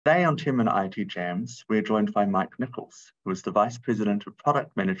Today on 10-Minute IT Jams, we're joined by Mike Nichols, who is the Vice President of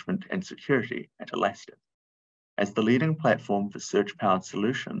Product Management and Security at Elastic. As the leading platform for search-powered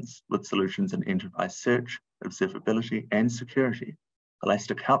solutions, with solutions in enterprise search, observability, and security,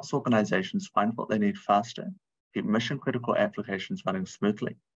 Elastic helps organizations find what they need faster, keep mission-critical applications running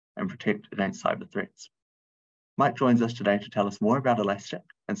smoothly, and protect against cyber threats. Mike joins us today to tell us more about Elastic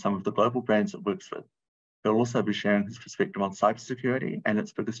and some of the global brands it works with. He'll also be sharing his perspective on cybersecurity and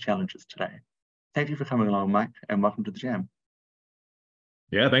its biggest challenges today. Thank you for coming along, Mike, and welcome to the Jam.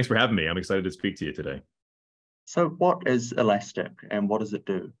 Yeah, thanks for having me. I'm excited to speak to you today. So what is Elastic and what does it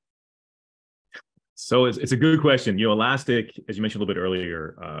do? So it's a good question. Elastic, as you mentioned a little bit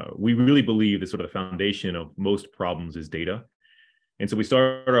earlier, we really believe that sort of the foundation of most problems is data. And so we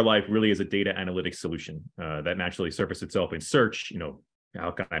start our life really as a data analytics solution that naturally surfaces itself in search. How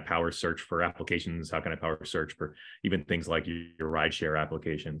can I power search for applications? How can I power search for even things like your rideshare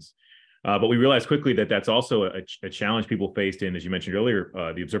applications? But we realized quickly that that's also a challenge people faced in, as you mentioned earlier,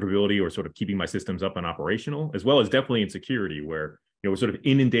 the observability or sort of keeping my systems up and operational, as well as definitely in security, where we're sort of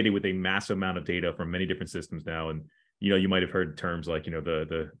inundated with a massive amount of data from many different systems now. And you might have heard terms like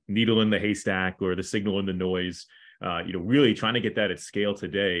the needle in the haystack or the signal in the noise. Really trying to get that at scale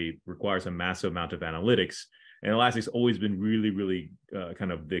today requires a massive amount of analytics. And Elastic's always been really, really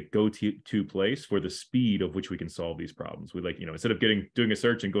kind of the go-to place for the speed of which we can solve these problems. We instead of doing a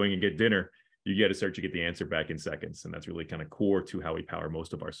search and going and get dinner, you get a search, you get the answer back in seconds. And that's really kind of core to how we power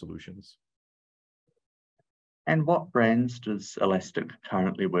most of our solutions. And what brands does Elastic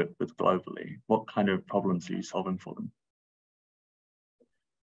currently work with globally? What kind of problems are you solving for them?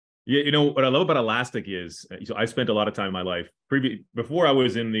 Yeah, what I love about Elastic is, I spent a lot of time in my life before I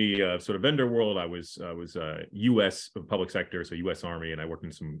was in the sort of vendor world. I was U.S. public sector, so U.S. Army, and I worked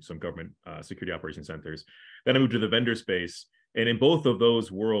in some government security operations centers. Then I moved to the vendor space, and in both of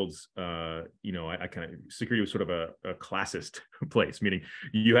those worlds, I kind of security was sort of a classist place, meaning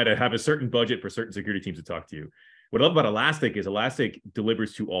you had to have a certain budget for certain security teams to talk to you. What I love about Elastic is Elastic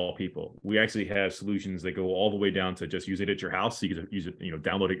delivers to all people. We actually have solutions that go all the way down to just use it at your house. So you can use it,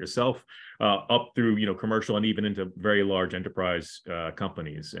 download it yourself, up through, commercial and even into very large enterprise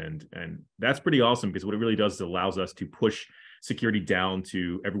companies. And that's pretty awesome because what it really does is allows us to push security down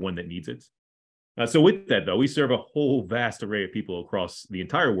to everyone that needs it. So with that, though, we serve a whole vast array of people across the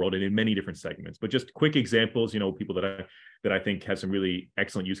entire world and in many different segments. But just quick examples, people that I think have some really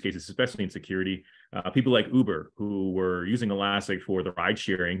excellent use cases, especially in security. People like Uber, who were using Elastic for the ride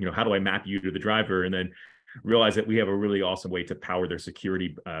sharing. How do I map you to the driver? And then realize that we have a really awesome way to power their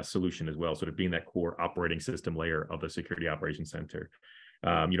security solution as well, sort of being that core operating system layer of the security operations center.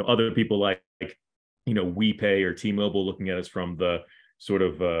 Other people like, WePay or T-Mobile looking at us from the sort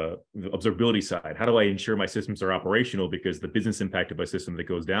of observability side. How do I ensure my systems are operational? Because the business impact of a system that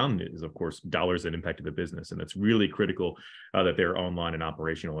goes down is, of course, dollars that impact the business. And it's really critical that they're online and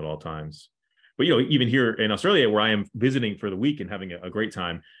operational at all times. But, even here in Australia, where I am visiting for the week and having a great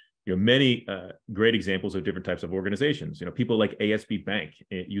time, many great examples of different types of organizations. People like ASB Bank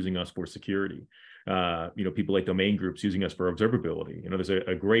using us for security. People like Domain Groups using us for observability. There's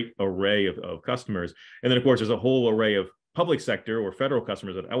a great array of customers. And then, of course, there's a whole array of public sector or federal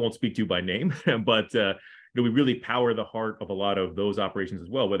customers that I won't speak to by name, but we really power the heart of a lot of those operations as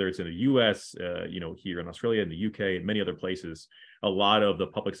well, whether it's in the US, here in Australia, in the UK, and many other places. A lot of the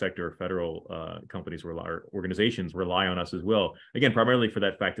public sector or federal companies or organizations rely on us as well. Again, primarily for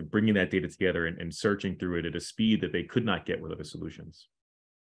that fact of bringing that data together and searching through it at a speed that they could not get with other solutions.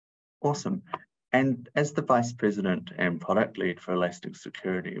 Awesome. And as the Vice President and Product Lead for Elastic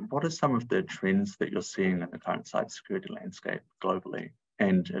Security, what are some of the trends that you're seeing in the current cybersecurity landscape globally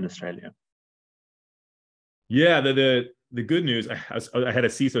and in Australia? Yeah, the good news, I had a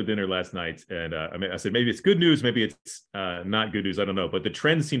CISO dinner last night, and I said, maybe it's good news, maybe it's not good news, I don't know. But the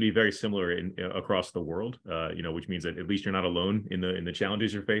trends seem to be very similar across the world, which means that at least you're not alone in the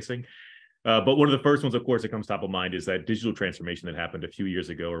challenges you're facing. But one of the first ones, of course, that comes top of mind is that digital transformation that happened a few years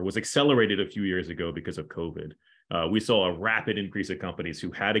ago, or was accelerated a few years ago because of COVID. We saw a rapid increase of companies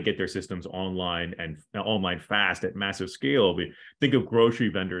who had to get their systems online and online fast at massive scale. Think of grocery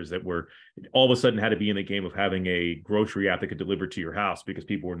vendors that were all of a sudden had to be in the game of having a grocery app that could deliver to your house because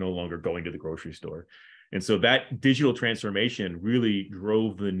people were no longer going to the grocery store. And so that digital transformation really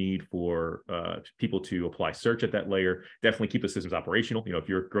drove the need for people to apply search at that layer, definitely keep the systems operational. If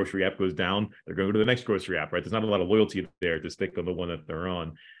your grocery app goes down, they're going to go to the next grocery app, right? There's not a lot of loyalty there to stick on the one that they're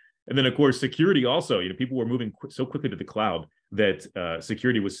on. And then, of course, security also, people were moving so quickly to the cloud that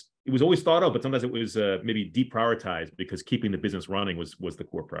security was always thought of, but sometimes it was maybe deprioritized because keeping the business running was the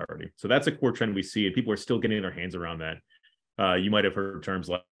core priority. So that's a core trend we see, and people are still getting their hands around that. You might have heard terms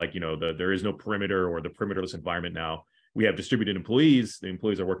like there is no perimeter or the perimeterless environment now. We have distributed employees. The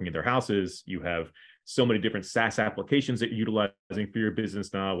employees are working in their houses. You have so many different SaaS applications that you're utilizing for your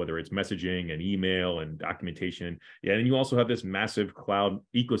business now, whether it's messaging and email and documentation. Yeah, and you also have this massive cloud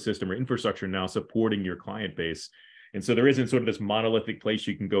ecosystem or infrastructure now supporting your client base. And so there isn't sort of this monolithic place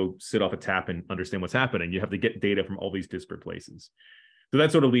you can go sit off a tap and understand what's happening. You have to get data from all these disparate places. So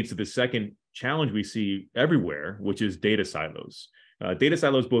that sort of leads to the second challenge we see everywhere, which is data silos. Data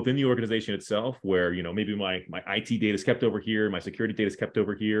silos both in the organization itself, where maybe my IT data is kept over here, my security data is kept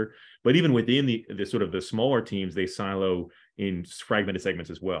over here, but even within the sort of the smaller teams, they silo in fragmented segments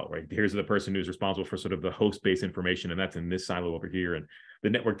as well, right? Here's the person who's responsible for sort of the host-based information, and that's in this silo over here, and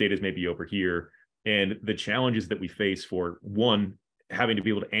the network data is maybe over here. And the challenges that we face for one, having to be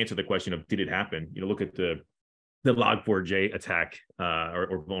able to answer the question of did it happen? Look at the Log4j attack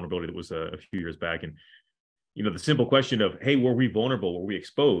or vulnerability that was a few years back, and the simple question of, hey, were we vulnerable? Were we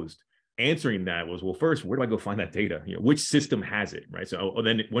exposed? Answering that was, well, first, where do I go find that data? Which system has it, right? So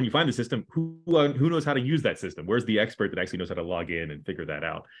then when you find the system, who knows how to use that system? Where's the expert that actually knows how to log in and figure that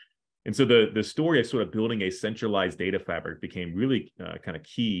out? And so the story of sort of building a centralized data fabric became really kind of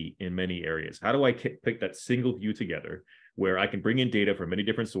key in many areas. How do I pick that single view together where I can bring in data from many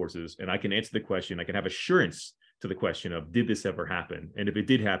different sources and I can answer the question, I can have assurance to the question of, did this ever happen? And if it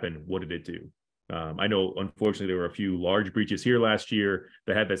did happen, what did it do? I know, unfortunately, there were a few large breaches here last year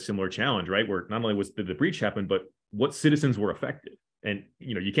that had that similar challenge, right? Where not only did the breach happen, but what citizens were affected. And,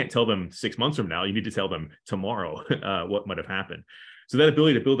 you can't tell them 6 months from now, you need to tell them tomorrow what might have happened. So that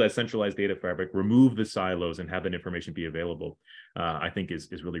ability to build that centralized data fabric, remove the silos and have that information be available, I think is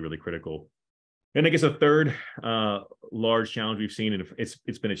really, really critical. And I guess a third large challenge we've seen, and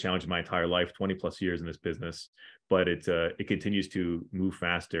it's been a challenge my entire life, 20 plus years in this business, but it continues to move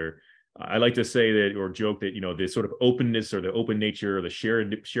faster. I like to say that, or joke that, this sort of openness or the open nature or the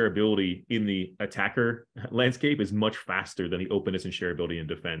shareability in the attacker landscape is much faster than the openness and shareability in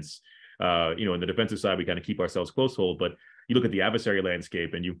defense. In the defensive side, we kind of keep ourselves close hold, but you look at the adversary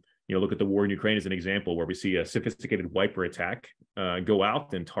landscape and you look at the war in Ukraine as an example, where we see a sophisticated wiper attack go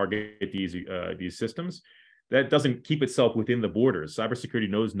out and target these systems. That doesn't keep itself within the borders. Cybersecurity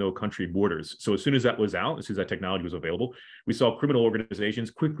knows no country borders. So as soon as that was out, as soon as that technology was available, we saw criminal organizations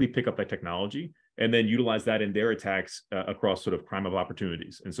quickly pick up that technology and then utilize that in their attacks across sort of crime of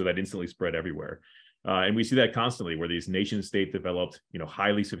opportunities. And so that instantly spread everywhere. And we see that constantly, where these nation state developed,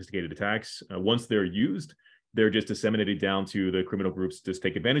 highly sophisticated attacks. Once they're used, they're just disseminated down to the criminal groups to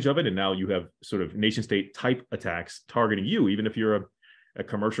take advantage of it. And now you have sort of nation state type attacks targeting you, even if you're a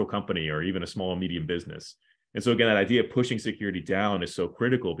commercial company or even a small and medium business. And so again, that idea of pushing security down is so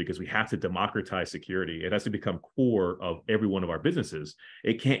critical, because we have to democratize security. It has to become core of every one of our businesses.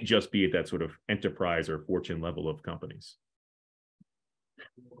 It can't just be at that sort of enterprise or fortune level of companies.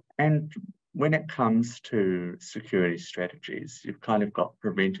 And when it comes to security strategies, you've kind of got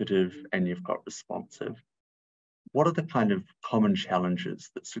preventative and you've got responsive. What are the kind of common challenges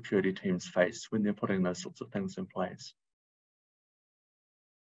that security teams face when they're putting those sorts of things in place?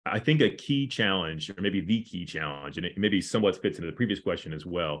 I think a key challenge, or maybe the key challenge, and it maybe somewhat fits into the previous question as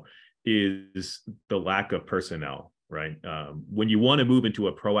well, is the lack of personnel, right? When you want to move into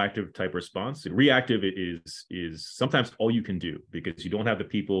a proactive type response, and reactive is sometimes all you can do, because you don't have the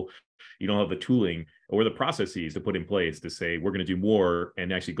people, you don't have the tooling or the processes to put in place to say, we're going to do more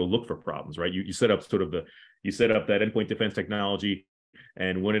and actually go look for problems, right? You set up you set up that endpoint defense technology,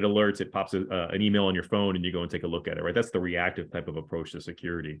 and when it alerts, it pops an email on your phone and you go and take a look at it, right? That's the reactive type of approach to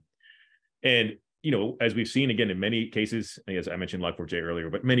security. And, as we've seen, again, in many cases, as I mentioned Log4j earlier,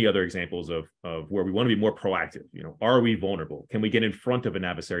 but many other examples of where we want to be more proactive. Are we vulnerable? Can we get in front of an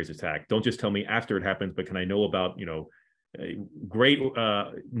adversary's attack? Don't just tell me after it happens, but can I know about, great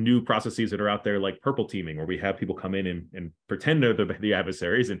new processes that are out there, like purple teaming, where we have people come in and pretend they're the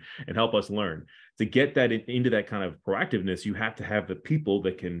adversaries and help us learn. To get that into that kind of proactiveness, you have to have the people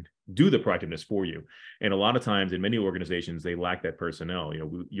that can do the proactiveness for you. And a lot of times in many organizations, they lack that personnel.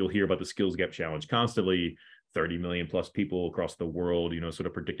 You'll hear about the skills gap challenge constantly. 30 million plus people across the world, sort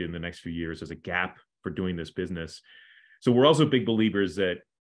of predicted in the next few years as a gap for doing this business. So we're also big believers that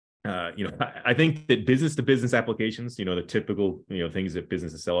I think that business to business applications, the typical, things that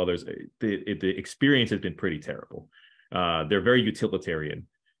businesses sell others, the experience has been pretty terrible. They're very utilitarian.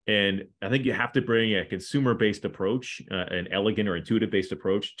 And I think you have to bring a consumer-based approach, an elegant or intuitive-based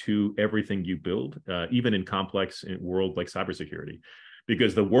approach to everything you build, even in complex world like cybersecurity,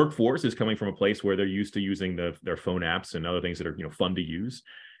 because the workforce is coming from a place where they're used to using their phone apps and other things that are, fun to use,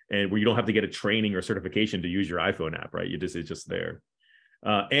 and where you don't have to get a training or certification to use your iPhone app, right? It's just there.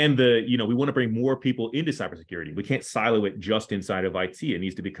 And we want to bring more people into cybersecurity. We can't silo it just inside of IT. It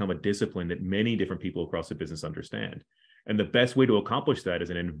needs to become a discipline that many different people across the business understand. And the best way to accomplish that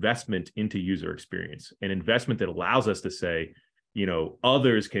is an investment into user experience, an investment that allows us to say,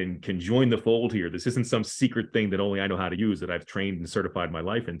 others can join the fold here. This isn't some secret thing that only I know how to use, that I've trained and certified my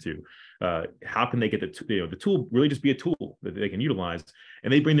life into. How can they get the tool really just be a tool that they can utilize,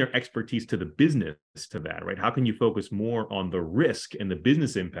 and they bring their expertise to the business to that, right? How can you focus more on the risk and the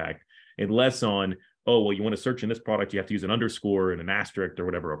business impact and less on, oh, well, you want to search in this product, you have to use an underscore and an asterisk or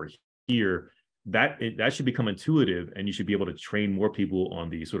whatever over here. That should become intuitive, and you should be able to train more people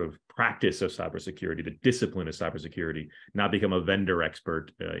on the sort of practice of cybersecurity, the discipline of cybersecurity, not become a vendor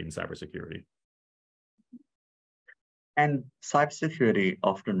expert in cybersecurity. And cybersecurity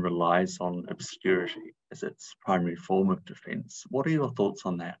often relies on obscurity as its primary form of defense. What are your thoughts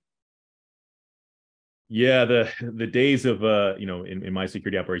on that? Yeah, the days of in my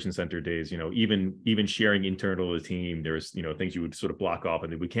security operations center days, even sharing internal to the team, there's things you would sort of block off,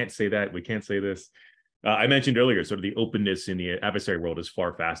 and we can't say that, we can't say this. I mentioned earlier, sort of the openness in the adversary world is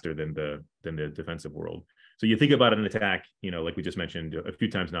far faster than the defensive world. So you think about an attack, like we just mentioned a few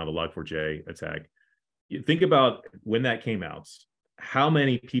times now, the Log4j attack. You think about when that came out, how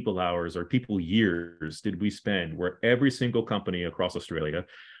many people hours or people years did we spend where every single company across Australia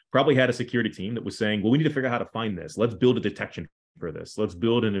probably had a security team that was saying, well, we need to figure out how to find this. Let's build a detection for this. Let's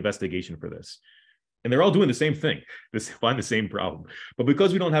build an investigation for this. And they're all doing the same thing, find the same problem. But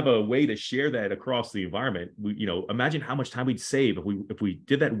because we don't have a way to share that across the environment, imagine how much time we'd save if we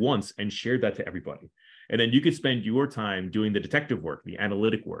did that once and shared that to everybody. And then you could spend your time doing the detective work, the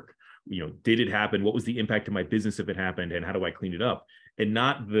analytic work. Did it happen? What was the impact to my business if it happened? And how do I clean it up? And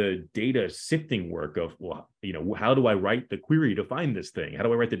not the data sifting work of, how do I write the query to find this thing? How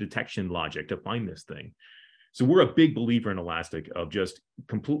do I write the detection logic to find this thing? So we're a big believer in Elastic of just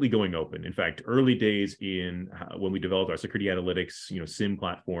completely going open. In fact, early days when we developed our security analytics, SIM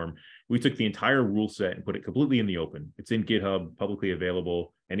platform, we took the entire rule set and put it completely in the open. It's in GitHub, publicly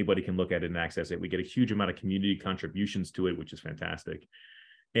available. Anybody can look at it and access it. We get a huge amount of community contributions to it, which is fantastic.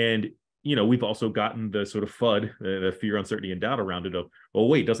 And we've also gotten the sort of FUD, the fear, uncertainty, and doubt around it of, oh,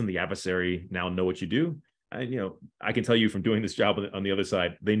 wait, doesn't the adversary now know what you do? I can tell you from doing this job on the other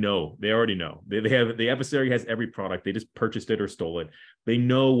side, they already know. The adversary has every product. They just purchased it or stole it. They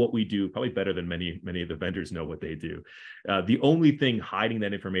know what we do, probably better than many of the vendors know what they do. The only thing hiding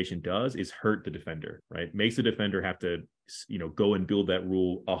that information does is hurt the defender, right? Makes the defender have to, go and build that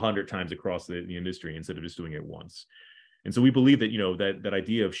rule 100 times across the industry instead of just doing it once. And so we believe that, that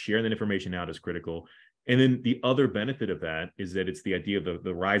idea of sharing that information out is critical. And then the other benefit of that is that it's the idea of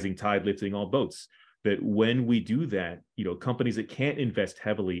the rising tide lifting all boats. That when we do that, companies that can't invest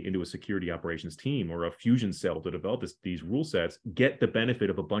heavily into a security operations team or a fusion cell to develop these rule sets get the benefit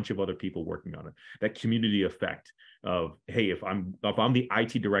of a bunch of other people working on it. That community effect of, hey, if I'm the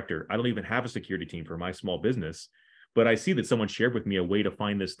IT director, I don't even have a security team for my small business, but I see that someone shared with me a way to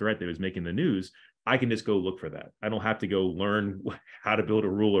find this threat that was making the news. I can just go look for that. I don't have to go learn how to build a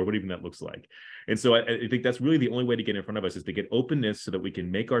rule or what even that looks like. And so I think that's really the only way to get in front of us is to get openness so that we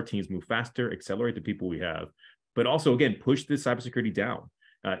can make our teams move faster, accelerate the people we have, but also, again, push this cybersecurity down.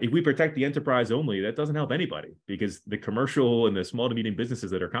 If we protect the enterprise only, that doesn't help anybody because the commercial and the small to medium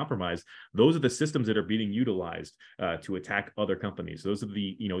businesses that are compromised, those are the systems that are being utilized to attack other companies. Those are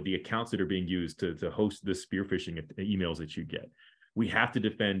the accounts that are being used to host the spear phishing emails that you get. We have to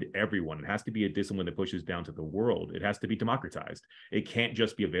defend everyone. It has to be a discipline that pushes down to the world. It has to be democratized. It can't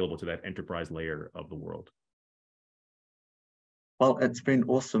just be available to that enterprise layer of the world. Well, it's been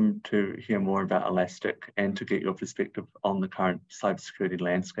awesome to hear more about Elastic and to get your perspective on the current cybersecurity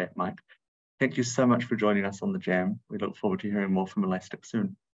landscape, Mike. Thank you so much for joining us on the Jam. We look forward to hearing more from Elastic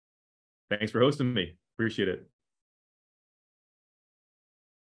soon. Thanks for hosting me. Appreciate it.